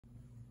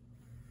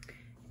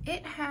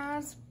It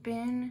has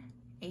been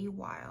a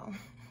while.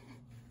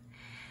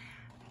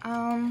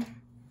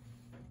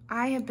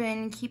 I have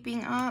been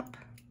keeping up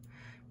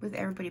with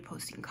everybody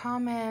posting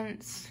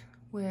comments,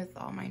 with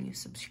all my new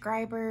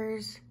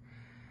subscribers,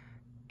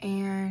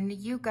 and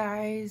you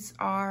guys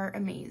are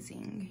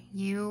amazing.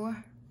 You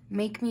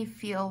make me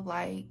feel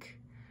like,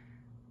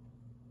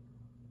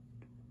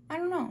 I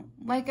don't know,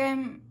 like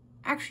I'm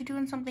actually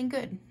doing something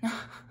good.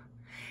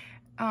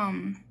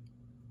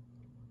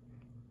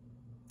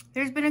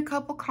 There's been a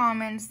couple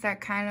comments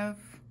that kind of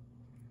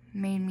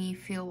made me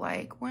feel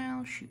like,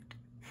 well, shoot.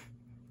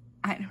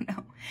 I don't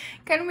know.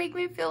 Kind of make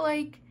me feel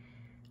like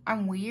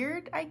I'm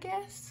weird, I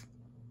guess.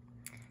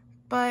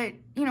 But,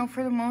 you know,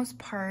 for the most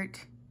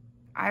part,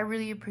 I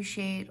really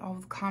appreciate all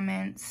the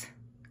comments.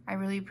 I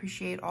really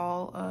appreciate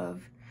all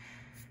of,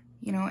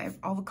 you know,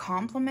 all the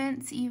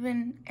compliments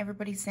even.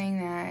 Everybody saying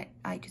that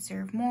I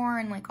deserve more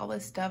and like all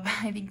this stuff.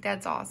 I think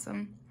that's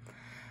awesome.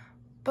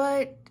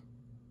 But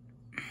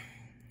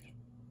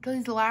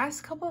these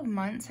last couple of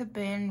months have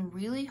been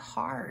really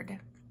hard.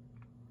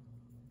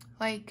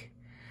 Like,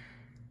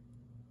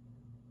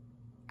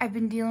 I've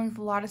been dealing with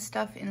a lot of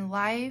stuff in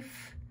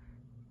life,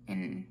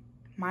 in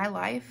my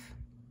life.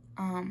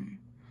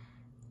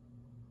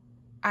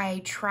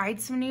 I tried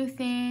some new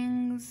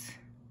things.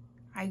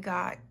 I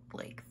got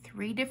like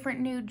 3 different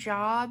new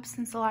jobs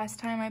since the last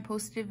time I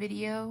posted a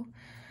video.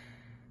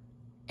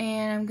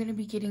 And I'm gonna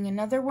be getting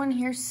another one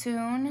here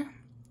soon.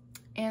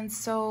 And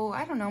so,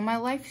 I don't know, my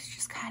life is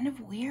just kind of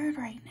weird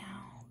right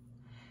now.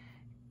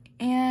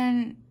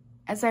 And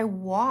as I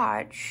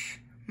watch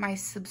my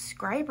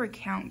subscriber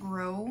count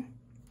grow,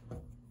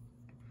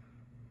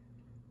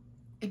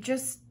 it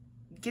just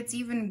gets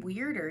even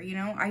weirder, you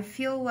know? I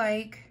feel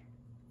like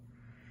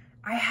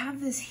I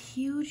have this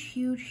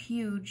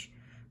huge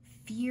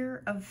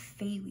fear of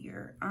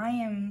failure. I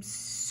am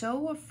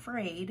so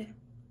afraid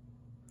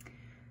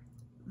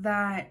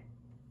that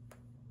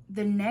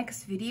the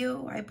next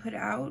video I put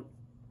out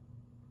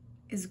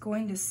is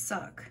going to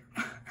suck.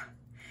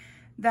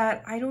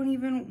 That I don't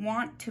even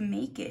want to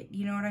make it,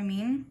 you know what I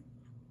mean?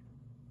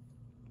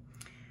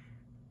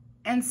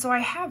 And so I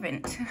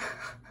haven't.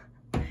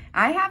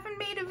 I haven't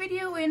made a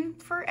video in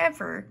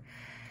forever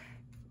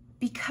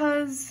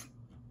because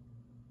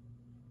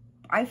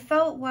I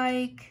felt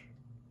like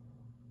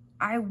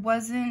I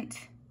wasn't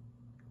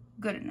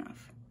good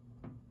enough.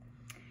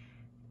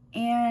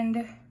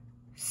 And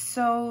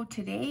so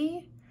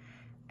today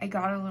I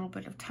got a little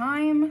bit of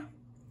time.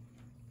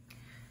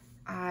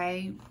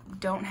 I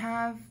don't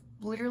have,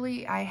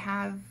 literally I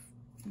have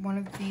one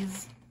of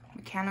these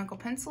mechanical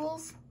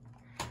pencils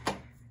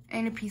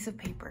and a piece of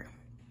paper,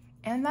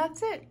 and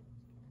that's it.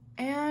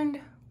 And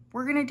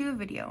we're gonna do a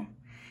video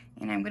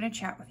and I'm gonna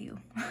chat with you.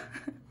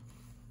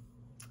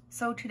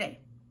 So today,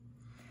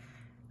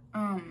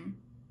 we're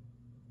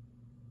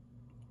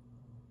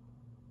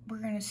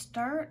gonna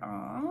start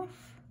off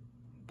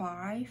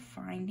by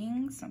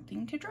finding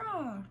something to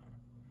draw.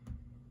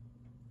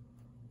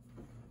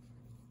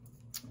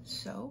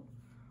 So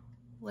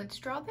let's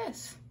draw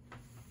this.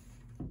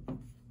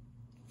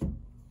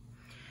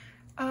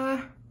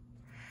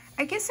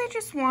 I guess I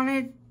just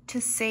wanted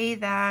to say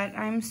that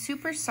I'm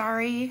super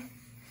sorry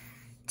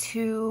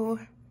to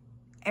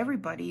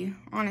everybody,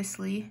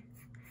 honestly,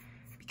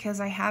 because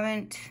I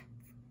haven't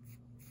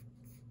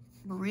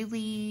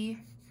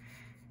really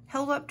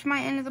held up to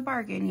my end of the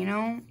bargain, you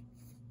know?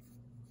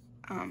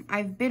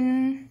 I've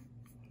been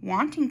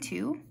wanting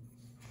to,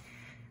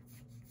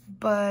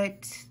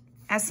 but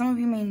as some of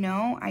you may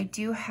know, I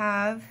do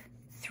have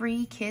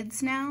 3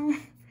 kids now,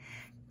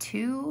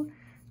 2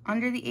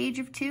 under the age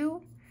of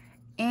 2,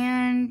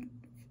 and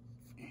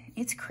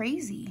it's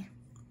crazy.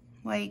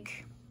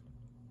 Like,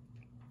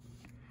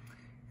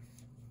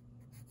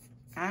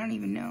 I don't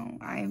even know.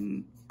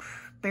 I'm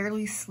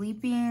barely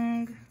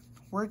sleeping,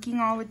 working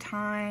all the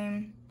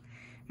time.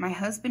 My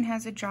husband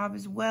has a job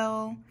as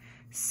well.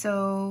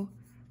 So,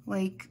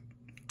 like,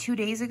 2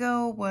 days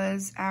ago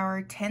was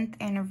our 10th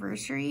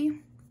anniversary.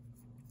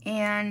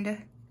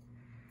 And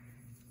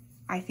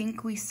I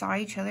think we saw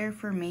each other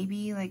for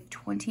maybe like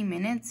 20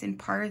 minutes. And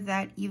part of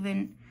that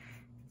even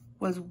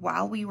was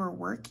while we were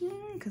working,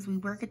 because we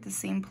work at the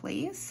same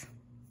place.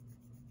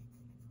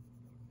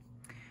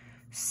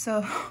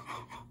 So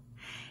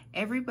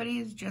everybody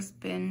has just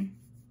been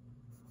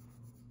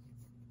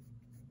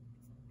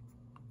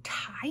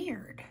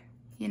tired,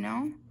 you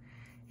know?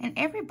 And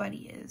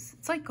everybody is.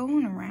 It's like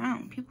going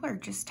around. People are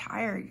just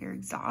tired. You're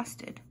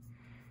exhausted.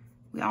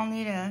 We all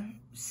need to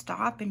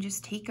stop and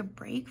just take a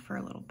break for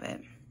a little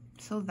bit.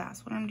 So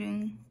that's what I'm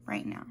doing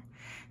right now.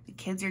 The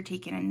kids are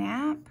taking a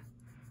nap.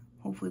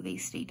 Hopefully they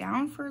stay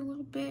down for a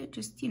little bit,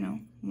 just, you know,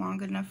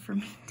 long enough for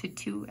me to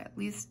do at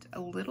least a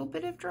little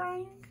bit of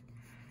drawing.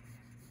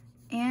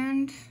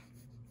 And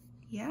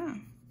yeah.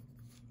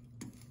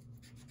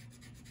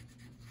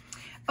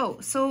 Oh,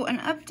 so an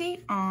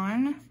update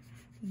on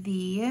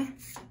the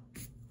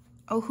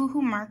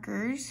Ohuhu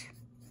markers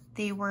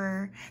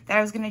that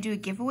I was gonna do a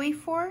giveaway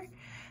for.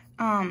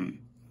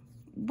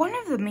 one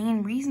of the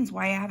main reasons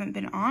why I haven't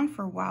been on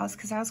for a while is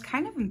because I was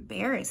kind of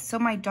embarrassed. So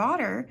my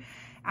daughter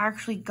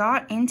actually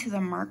got into the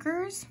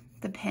markers,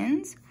 the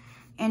pens,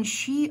 and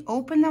she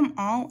opened them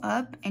all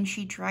up and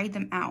she dried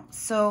them out.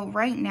 So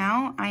right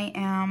now I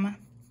am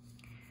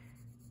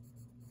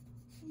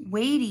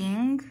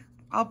waiting.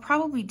 I'll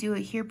probably do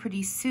it here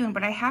pretty soon,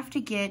 but I have to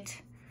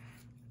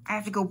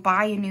go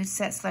buy a new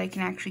set so that I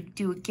can actually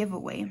do a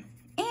giveaway.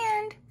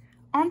 And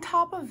on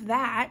top of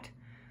that,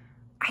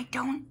 I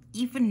don't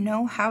even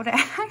know how to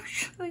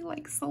actually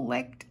like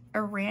select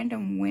a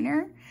random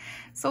winner.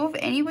 So if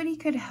anybody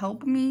could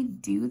help me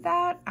do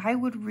that, I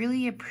would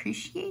really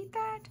appreciate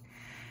that.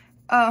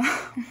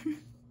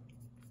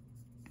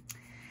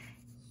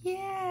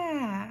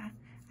 Yeah,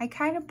 I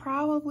kind of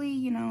probably,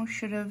 you know,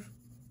 should have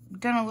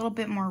done a little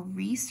bit more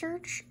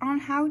research on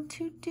how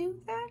to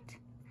do that.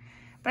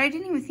 But I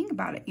didn't even think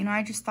about it. You know,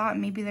 I just thought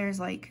maybe there's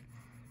like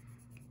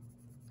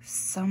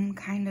some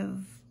kind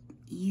of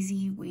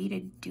easy way to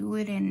do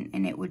it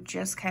and it would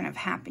just kind of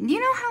happen. You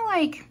know how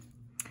like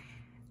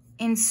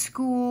in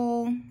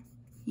school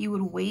you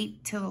would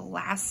wait till the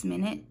last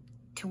minute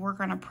to work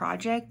on a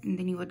project and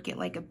then you would get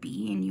like a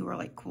B and you were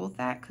like cool with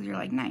that because you're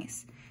like,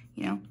 nice,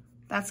 you know,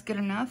 that's good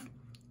enough.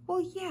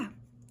 Well, yeah,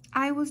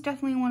 I was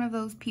definitely one of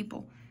those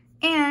people.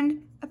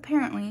 And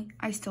apparently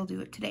I still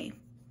do it today.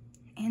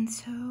 And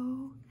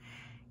so,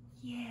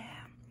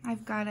 yeah,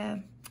 I've got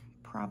to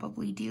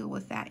probably deal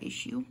with that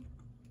issue.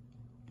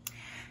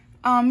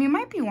 You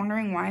might be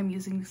wondering why I'm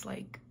using this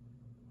like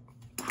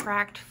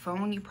cracked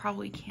phone. You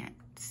probably can't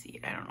see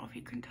it. I don't know if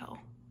you can tell.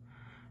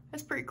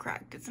 It's pretty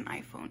cracked. It's an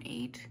iPhone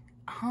 8.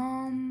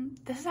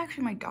 This is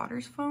actually my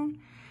daughter's phone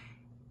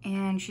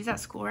and she's at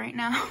school right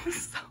now,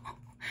 so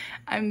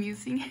I'm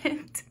using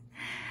it.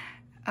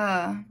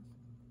 Yeah.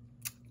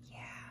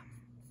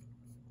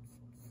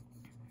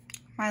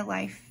 My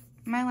life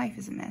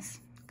is a mess,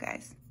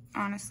 guys,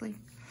 honestly.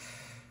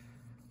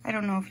 I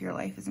don't know if your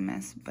life is a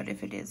mess, but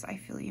if it is, I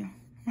feel you.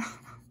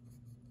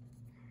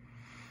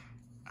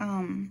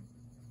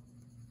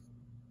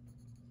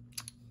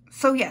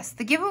 So yes,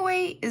 the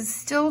giveaway is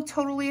still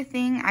totally a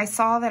thing. I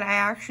saw that I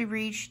actually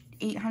reached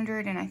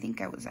 800 and I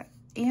think I was at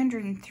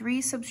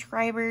 803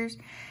 subscribers,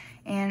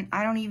 and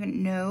I don't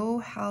even know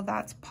how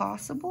that's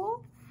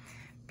possible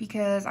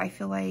because I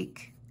feel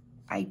like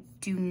I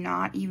do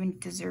not even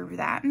deserve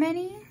that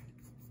many.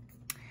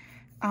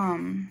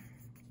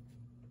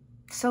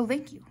 So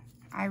thank you.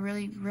 I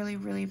really, really,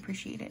 really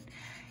appreciate it.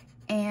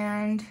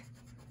 And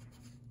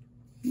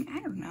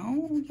I don't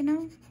know, you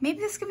know, maybe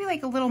this could be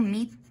like a little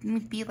meet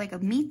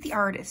the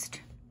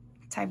artist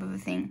type of a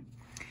thing.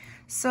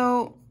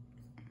 So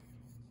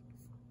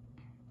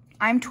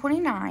I'm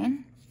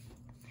 29.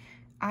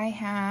 I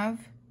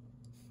have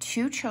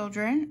 2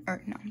 children,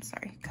 or no, I'm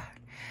sorry, God.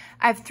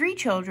 I have 3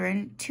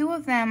 children. 2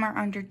 of them are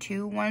under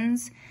 2.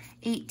 One's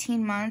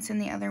 18 months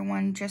and the other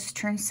one just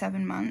turned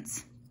 7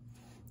 months.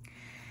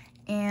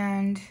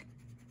 And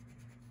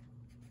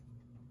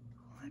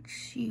let's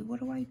see,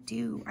 what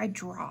do? I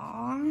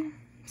draw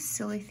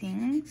silly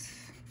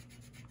things.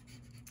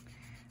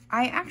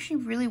 I actually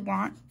really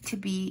want to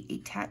be a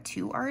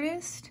tattoo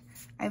artist.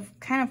 I've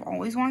kind of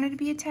always wanted to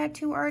be a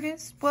tattoo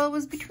artist. Well, it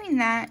was between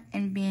that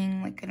and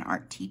being like an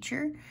art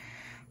teacher,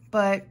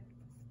 but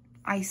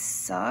I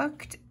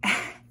sucked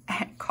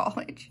at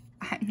college.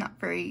 I'm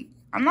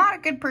not a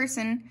good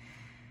person.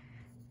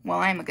 Well,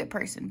 I'm a good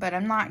person, but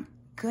I'm not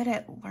good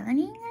at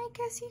learning, I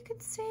guess you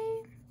could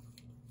say.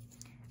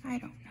 I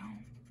don't know.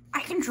 I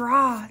can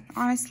draw,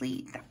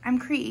 honestly. I'm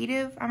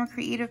creative. I'm a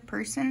creative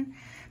person,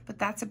 but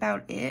that's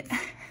about it.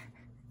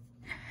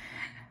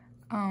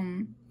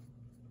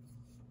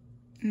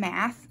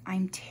 Math.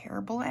 I'm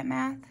terrible at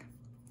math.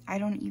 I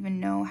don't even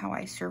know how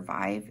I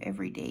survive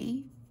every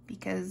day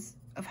because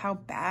of how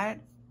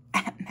bad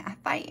at math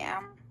I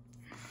am.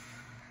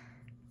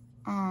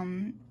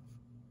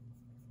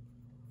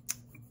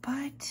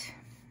 But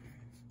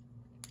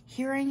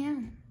here I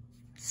am,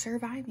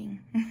 surviving.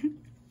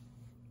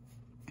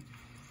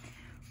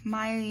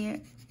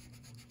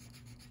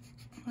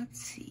 Let's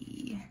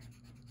see,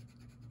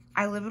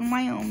 I live in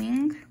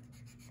Wyoming.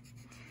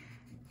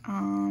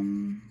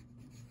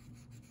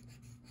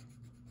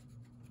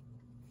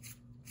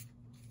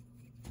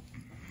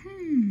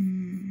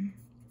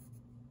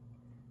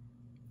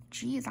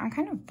 Geez, I'm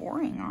kind of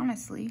boring,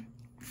 honestly.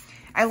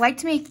 I like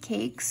to make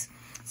cakes.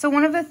 So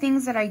one of the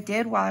things that I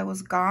did while I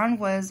was gone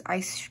was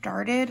I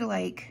started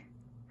like,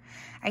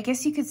 I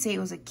guess you could say it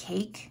was a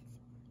cake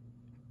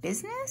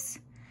business.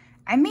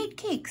 I made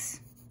cakes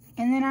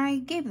and then I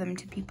gave them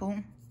to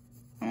people.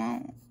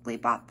 Well, they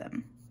bought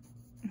them.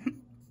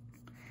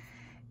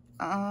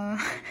 I'm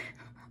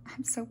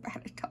so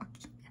bad at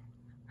talking.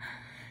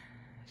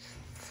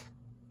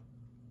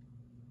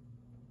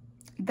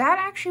 That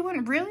actually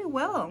went really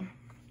well.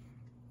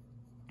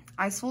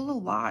 I sold a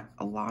lot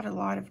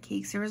of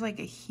cakes. There was like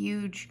a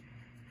huge,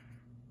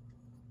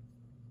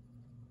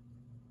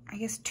 I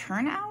guess,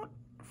 turnout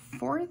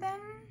for them.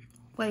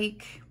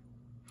 Like,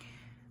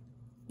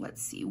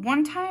 let's see.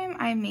 One time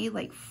I made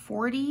like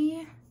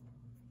 40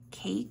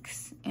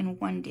 cakes in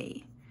one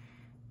day.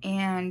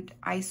 and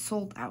I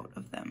sold out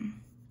of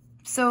them.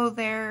 So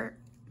they're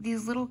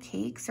these little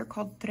cakes. They're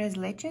called tres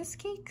leches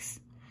cakes.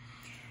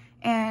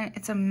 And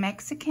it's a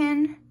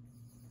Mexican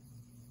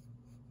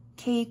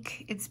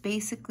cake. It's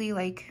basically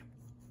like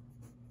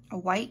a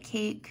white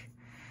cake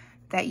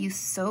that you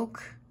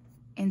soak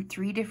in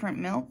 3 different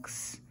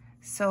milks.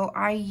 So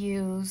I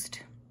used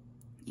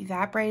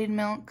evaporated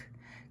milk,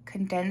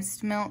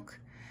 condensed milk,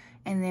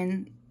 and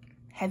then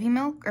heavy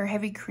milk or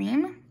heavy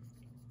cream.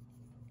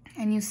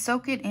 And you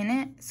soak it in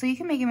it. So you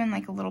can make them in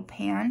like a little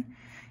pan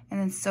and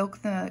then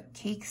soak the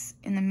cakes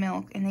in the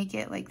milk, and they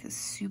get like this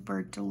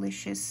super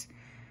delicious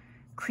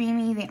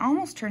creamy. They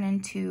almost turn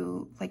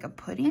into like a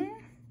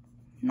pudding.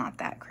 Not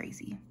that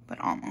crazy, but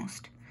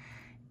almost.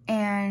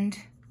 And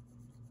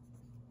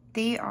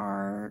they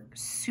are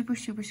super,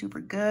 super, super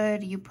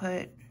good. You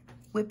put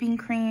whipping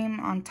cream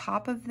on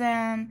top of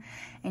them,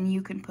 and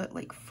you can put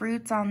like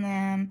fruits on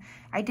them.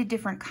 I did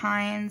different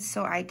kinds.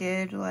 So I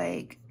did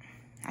like,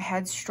 I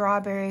had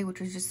strawberry, which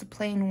was just a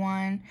plain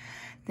one.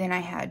 Then I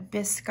had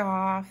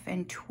Biscoff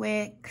and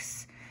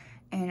Twix,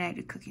 and I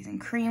did cookies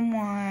and cream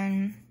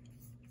one,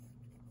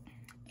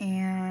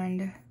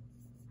 and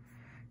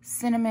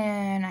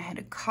cinnamon. I had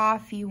a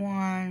coffee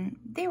one.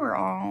 They were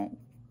all,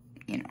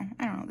 you know,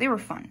 I don't know, they were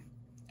fun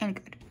and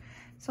good.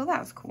 So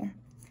that was cool.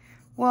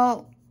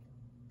 Well,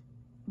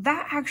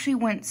 that actually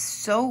went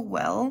so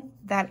well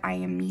that I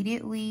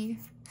immediately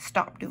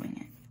stopped doing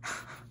it.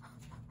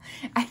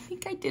 I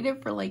think I did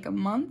it for like a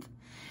month,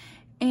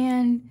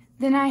 and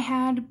then I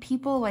had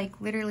people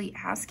like literally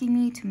asking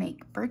me to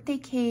make birthday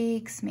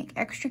cakes, make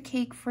extra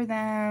cake for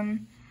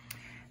them.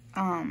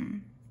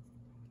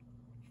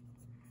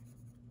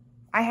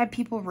 I had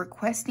people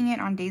requesting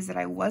it on days that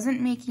I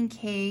wasn't making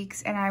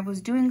cakes, and I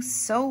was doing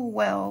so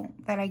well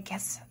that I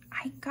guess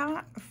I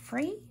got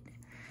afraid.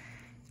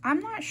 I'm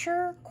not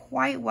sure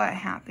quite what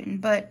happened,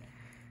 but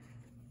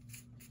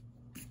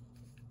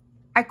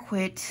I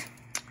quit.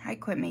 I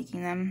quit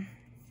making them.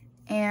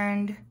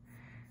 And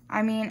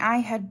I mean, I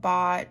had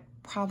bought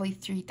probably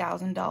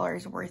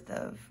 $3,000 worth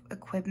of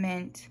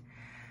equipment,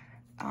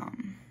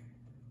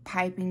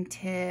 piping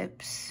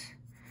tips,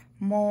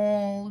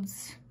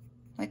 molds,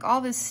 like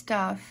all this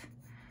stuff,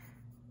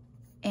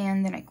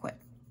 and then I quit.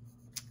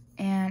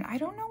 And I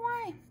don't know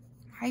why.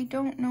 I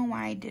don't know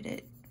why I did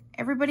it.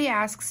 Everybody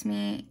asks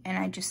me, and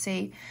I just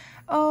say,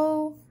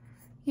 oh,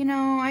 you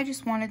know, I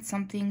just wanted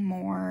something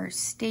more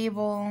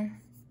stable.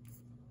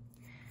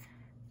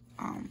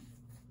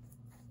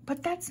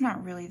 But that's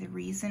not really the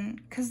reason,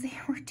 because they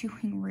were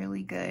doing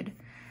really good.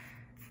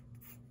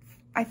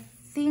 I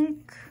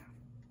think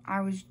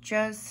I was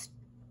just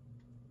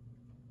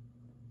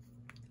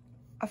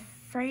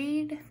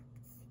afraid.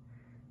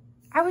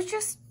 I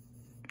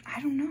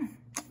don't know.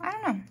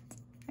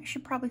 I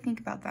should probably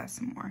think about that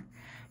some more.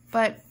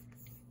 But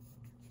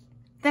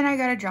then I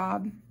got a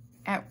job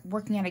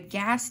working at a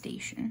gas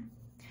station,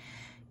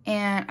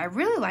 and I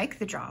really liked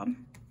the job.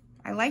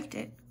 I liked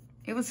it.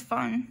 It was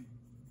fun.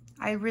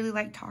 I really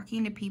liked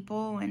talking to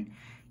people and,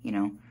 you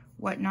know,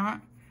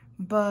 whatnot.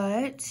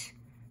 But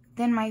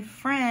then my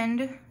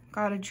friend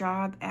got a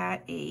job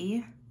at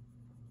a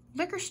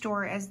liquor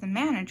store as the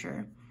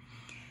manager.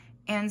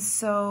 And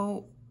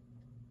so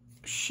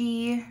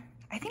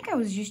I think I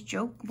was just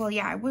joking. Well,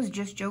 yeah, I was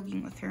just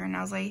joking with her. And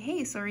I was like,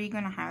 hey, so are you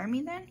going to hire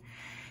me then?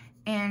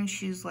 And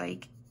she's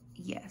like,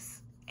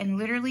 yes. And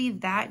literally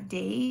that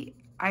day,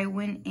 I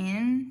went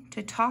in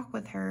to talk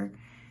with her,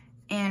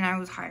 and I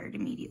was hired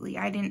immediately.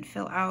 I didn't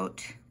fill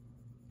out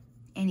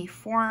any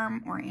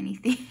form or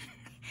anything,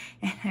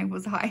 and I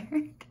was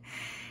hired.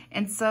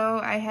 And so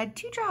I had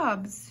 2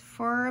 jobs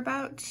for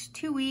about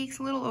 2 weeks,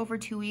 a little over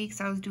 2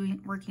 weeks. I was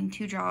working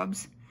 2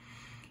 jobs,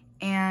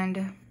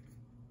 and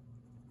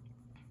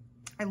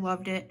I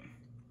loved it.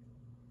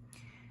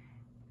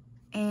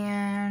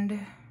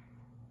 And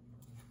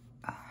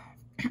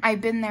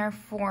I've been there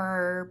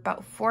for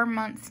about 4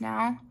 months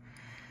now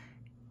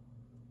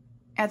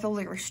at the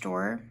liquor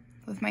store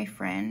with my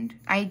friend.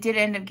 I did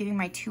end up giving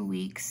my 2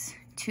 weeks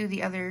to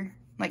the other,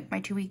 like my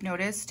 2-week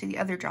notice to the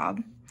other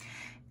job.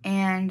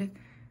 And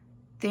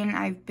then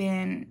I've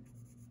been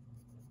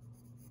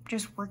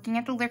just working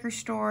at the liquor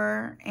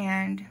store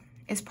and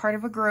is part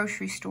of a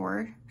grocery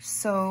store.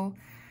 So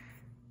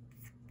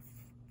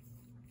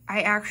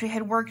I actually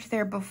had worked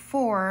there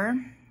before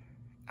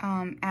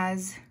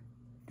as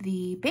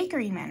the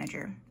bakery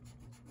manager.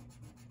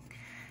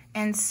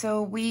 And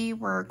so we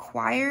were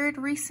acquired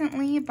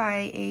recently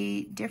by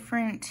a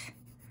different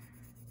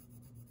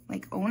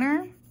like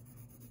owner,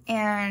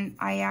 and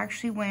I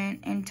actually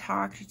went and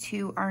talked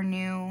to our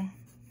new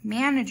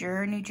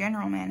manager, new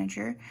general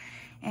manager,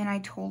 and I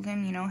told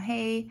him, you know,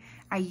 hey,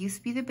 I used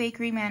to be the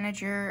bakery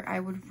manager. I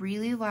would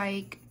really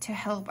like to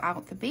help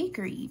out the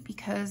bakery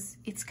because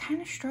it's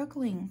kind of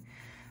struggling.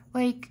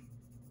 Like,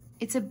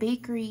 it's a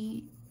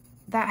bakery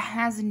that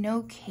has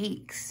no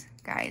cakes.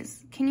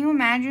 Guys, can you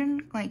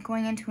imagine like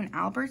going into an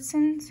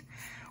Albertsons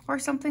or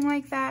something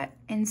like that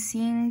and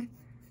seeing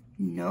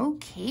no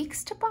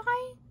cakes to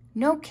buy?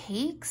 No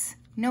cakes,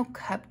 no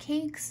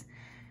cupcakes.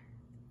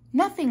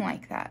 Nothing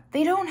like that.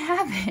 They don't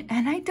have it,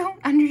 and I don't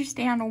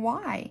understand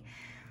why.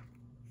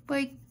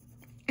 Like,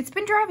 it's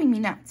been driving me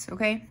nuts,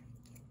 okay?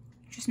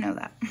 Just know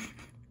that.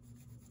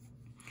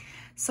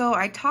 So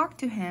I talked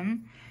to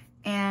him,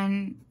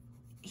 and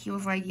he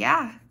was like,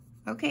 yeah,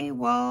 okay,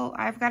 well,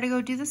 I've got to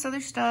go do this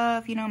other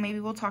stuff. You know, maybe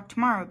we'll talk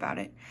tomorrow about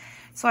it.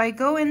 So I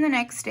go in the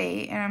next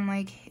day, and I'm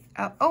like,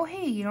 oh,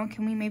 hey, you know,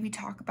 can we maybe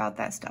talk about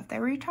that stuff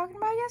that we were talking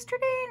about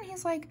yesterday? And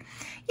he's like,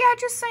 yeah,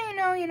 just so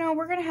you know,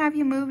 we're going to have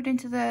you moved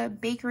into the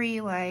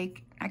bakery,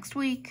 like, next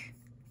week,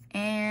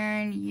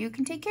 and you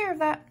can take care of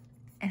that.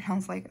 And I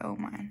was like, oh,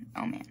 man.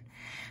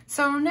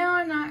 So now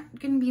I'm not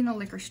going to be in the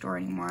liquor store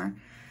anymore,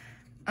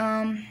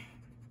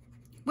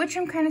 which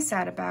I'm kind of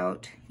sad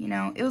about. You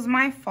know, it was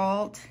my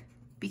fault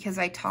because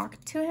I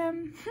talked to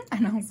him,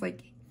 and I was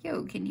like,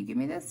 yo, can you give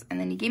me this? And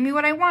then he gave me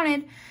what I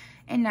wanted,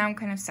 and now I'm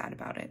kind of sad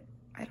about it.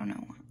 I don't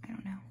know.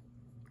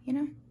 You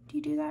know, do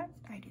you do that?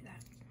 I do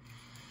that.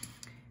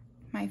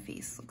 My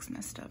face looks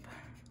messed up.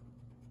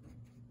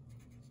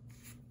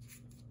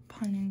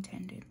 Pun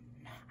intended.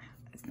 Nah,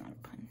 that's not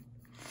a pun.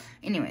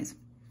 Anyways,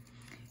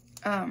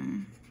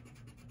 and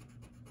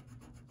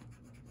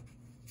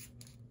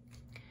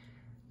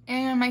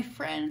my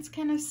friend's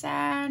kind of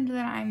sad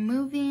that I'm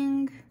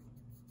moving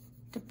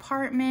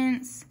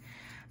departments,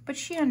 but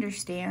she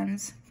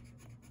understands.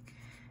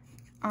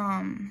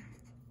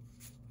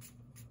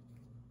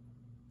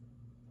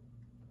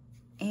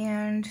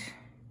 And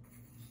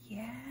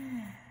yeah,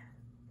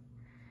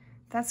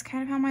 that's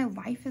kind of how my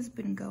life has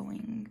been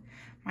going.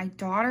 My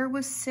daughter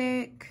was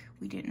sick.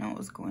 We didn't know what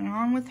was going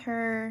on with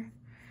her.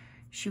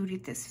 She would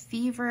get this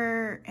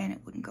fever and it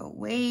wouldn't go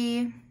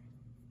away.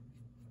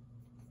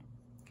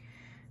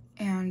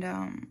 And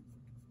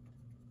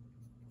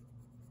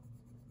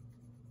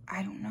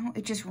I don't know,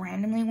 it just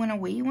randomly went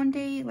away one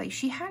day. Like,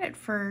 she had it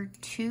for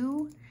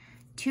two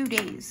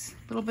days,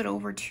 a little bit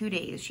over 2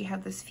 days. She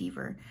had this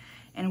fever,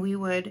 and we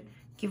would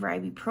give her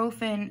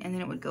ibuprofen and then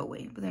it would go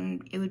away, but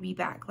then it would be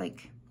back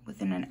like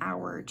within an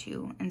hour or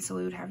two, and so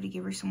we would have to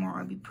give her some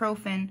more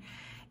ibuprofen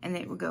and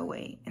then it would go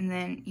away. And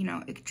then, you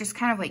know, it just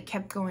kind of like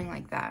kept going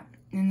like that,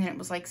 and then it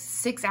was like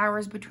 6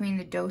 hours between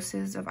the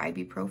doses of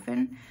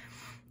ibuprofen,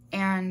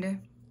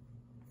 and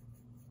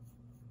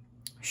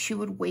she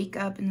would wake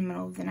up in the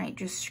middle of the night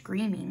just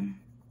screaming.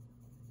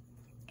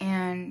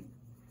 And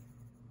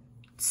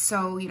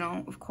so, you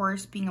know, of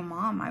course, being a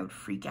mom, I would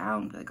freak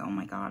out and be like, oh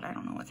my God, I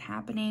don't know what's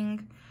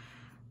happening.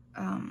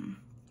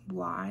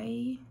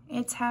 Why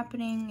it's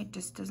happening. It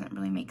just doesn't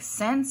really make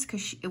sense,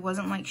 because it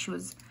wasn't like she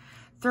was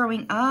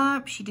throwing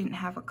up. She didn't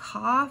have a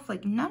cough,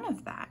 like none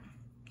of that.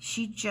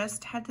 She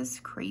just had this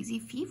crazy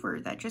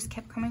fever that just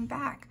kept coming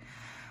back.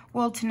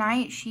 Well,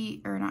 today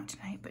she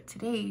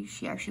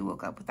actually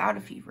woke up without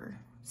a fever.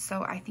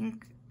 So I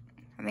think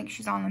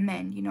she's on the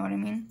mend, you know what I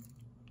mean?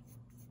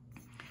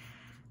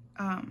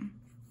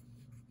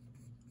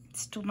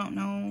 Still don't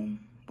know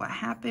what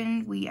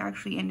happened. We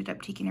actually ended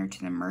up taking her to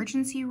the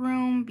emergency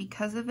room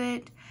because of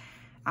it.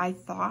 I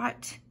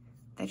thought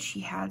that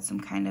she had some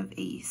kind of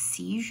a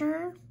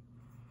seizure,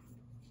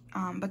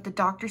 but the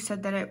doctor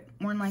said that it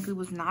more than likely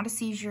was not a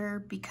seizure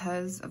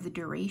because of the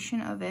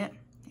duration of it.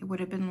 It would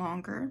have been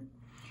longer.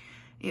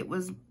 It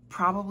was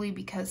probably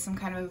because some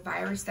kind of a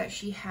virus that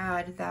she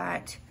had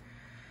that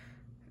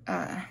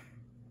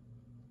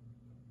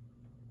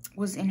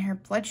was in her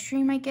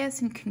bloodstream, I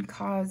guess, and can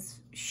cause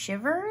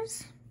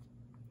shivers.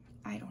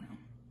 I don't know.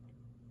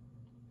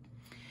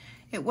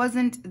 It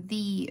wasn't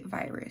the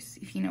virus,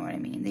 if you know what I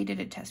mean. They did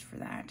a test for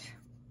that.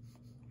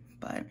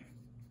 But,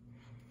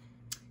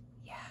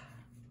 yeah.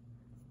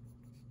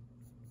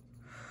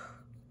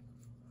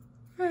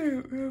 I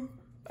don't know.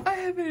 I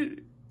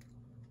haven't...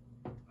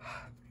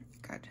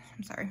 God,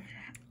 I'm sorry.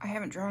 I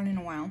haven't drawn in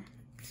a while,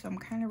 so I'm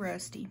kind of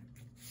rusty.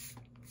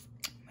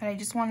 But I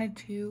just wanted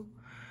to,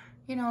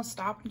 you know,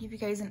 stop and give you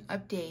guys an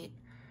update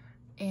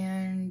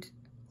and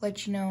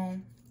let you know,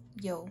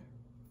 yo,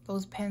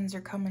 those pens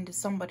are coming to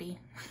somebody.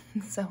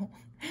 So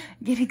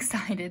get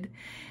excited,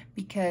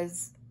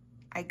 because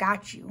I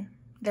got you.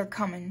 They're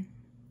coming.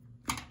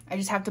 I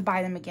just have to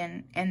buy them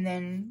again and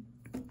then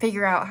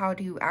figure out how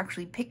to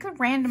actually pick a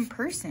random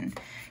person,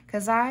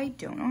 because I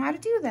don't know how to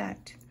do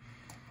that.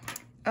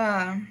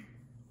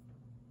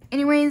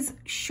 Anyways,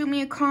 shoot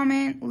me a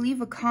comment,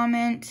 leave a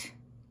comment.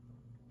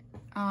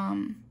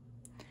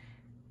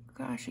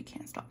 Gosh, I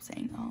can't stop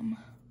saying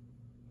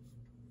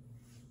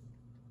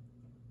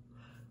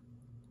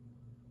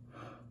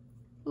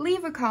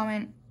leave a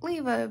comment, I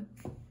don't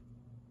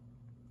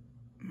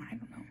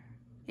know.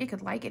 You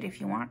could like it if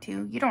you want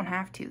to. You don't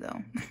have to,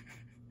 though.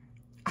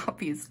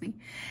 Obviously.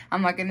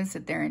 I'm not gonna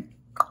sit there and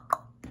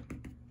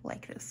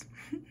like this.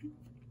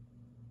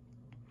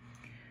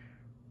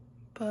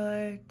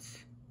 But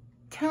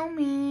tell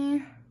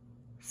me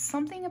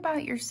something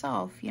about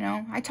yourself, you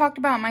know? I talked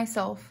about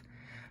myself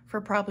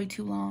for probably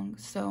too long,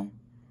 so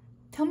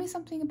tell me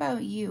something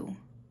about you.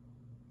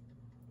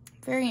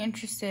 I'm very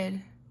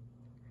interested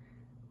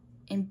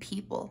in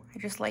people. I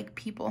just like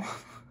people.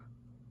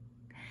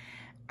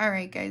 All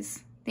right,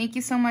 guys. Thank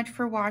you so much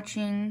for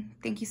watching.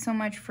 Thank you so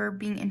much for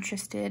being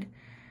interested.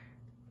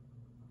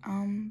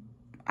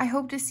 I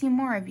hope to see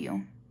more of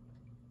you.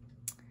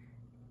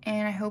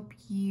 And I hope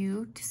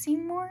you to see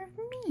more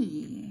of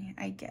me,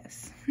 I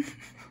guess.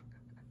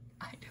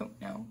 I don't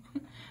know.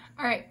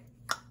 All right.